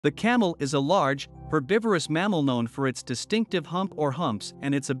The camel is a large, herbivorous mammal known for its distinctive hump or humps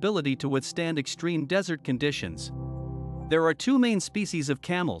and its ability to withstand extreme desert conditions. There are two main species of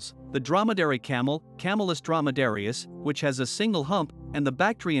camels, the dromedary camel, Camelus dromedarius, which has a single hump, and the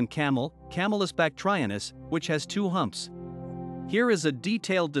Bactrian camel, Camelus bactrianus, which has two humps. Here is a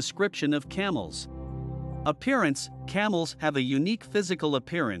detailed description of camels. Appearance: camels have a unique physical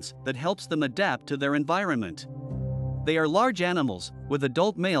appearance that helps them adapt to their environment. They are large animals, with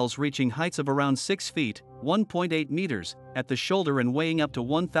adult males reaching heights of around 6 feet, 1.8 meters, at the shoulder and weighing up to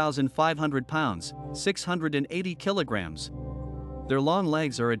 1,500 pounds, 680 kilograms. Their long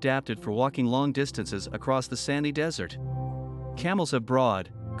legs are adapted for walking long distances across the sandy desert. Camels have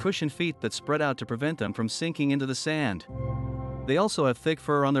broad, cushioned feet that spread out to prevent them from sinking into the sand. They also have thick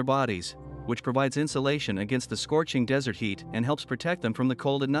fur on their bodies, which provides insulation against the scorching desert heat and helps protect them from the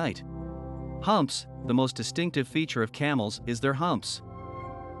cold at night. Humps: the most distinctive feature of camels is their humps.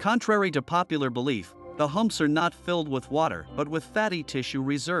 Contrary to popular belief, the humps are not filled with water but with fatty tissue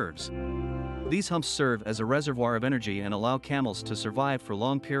reserves. These humps serve as a reservoir of energy and allow camels to survive for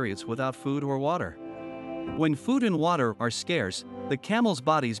long periods without food or water. When food and water are scarce, the camels'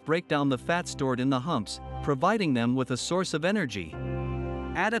 bodies break down the fat stored in the humps, providing them with a source of energy.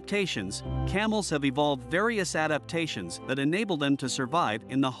 Adaptations: camels have evolved various adaptations that enable them to survive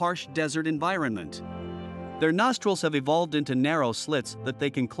in the harsh desert environment. Their nostrils have evolved into narrow slits that they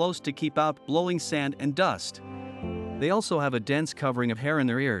can close to keep out blowing sand and dust. They also have a dense covering of hair in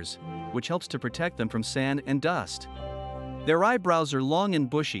their ears, which helps to protect them from sand and dust. Their eyebrows are long and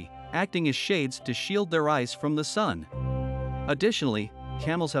bushy, acting as shades to shield their eyes from the sun. Additionally,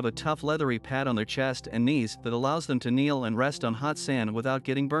 camels have a tough leathery pad on their chest and knees that allows them to kneel and rest on hot sand without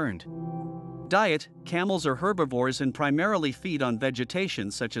getting burned. Diet: camels are herbivores and primarily feed on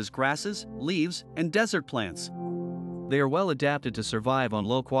vegetation such as grasses, leaves, and desert plants. They are well adapted to survive on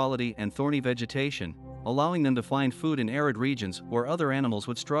low-quality and thorny vegetation, allowing them to find food in arid regions where other animals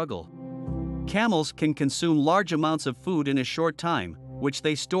would struggle. Camels can consume large amounts of food in a short time, which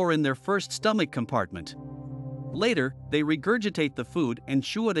they store in their first stomach compartment. Later, they regurgitate the food and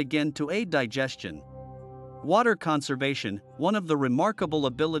chew it again to aid digestion. Water conservation: one of the remarkable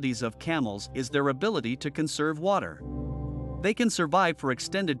abilities of camels is their ability to conserve water. They can survive for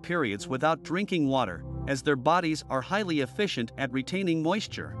extended periods without drinking water, as their bodies are highly efficient at retaining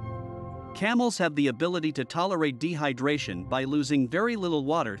moisture. Camels have the ability to tolerate dehydration by losing very little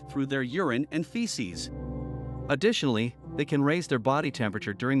water through their urine and feces. Additionally, they can raise their body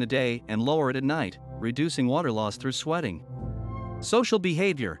temperature during the day and lower it at night, reducing water loss through sweating. Social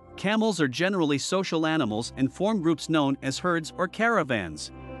behavior: camels are generally social animals and form groups known as herds or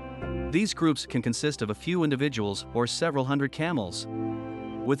caravans. These groups can consist of a few individuals or several hundred camels.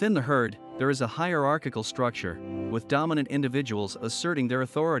 Within the herd, there is a hierarchical structure, with dominant individuals asserting their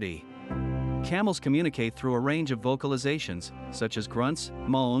authority. Camels communicate through a range of vocalizations, such as grunts,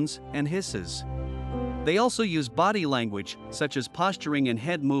 moans, and hisses. They also use body language, such as posturing and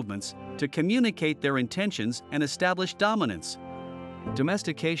head movements, to communicate their intentions and establish dominance.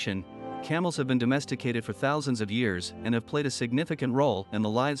 Domestication: camels have been domesticated for thousands of years and have played a significant role in the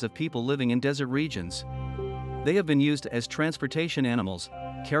lives of people living in desert regions. They have been used as transportation animals,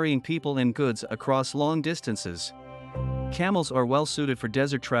 carrying people and goods across long distances. Camels are well suited for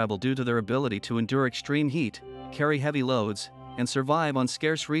desert travel due to their ability to endure extreme heat, carry heavy loads, and survive on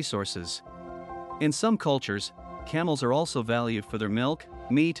scarce resources. In some cultures, camels are also valued for their milk,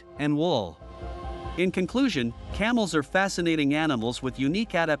 meat, and wool. In conclusion, camels are fascinating animals with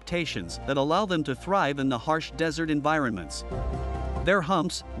unique adaptations that allow them to thrive in the harsh desert environments. Their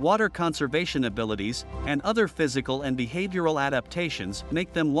humps, water conservation abilities, and other physical and behavioral adaptations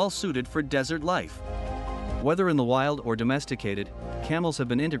make them well suited for desert life. Whether in the wild or domesticated, camels have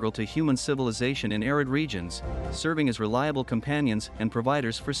been integral to human civilization in arid regions, serving as reliable companions and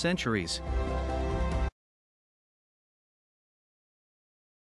providers for centuries.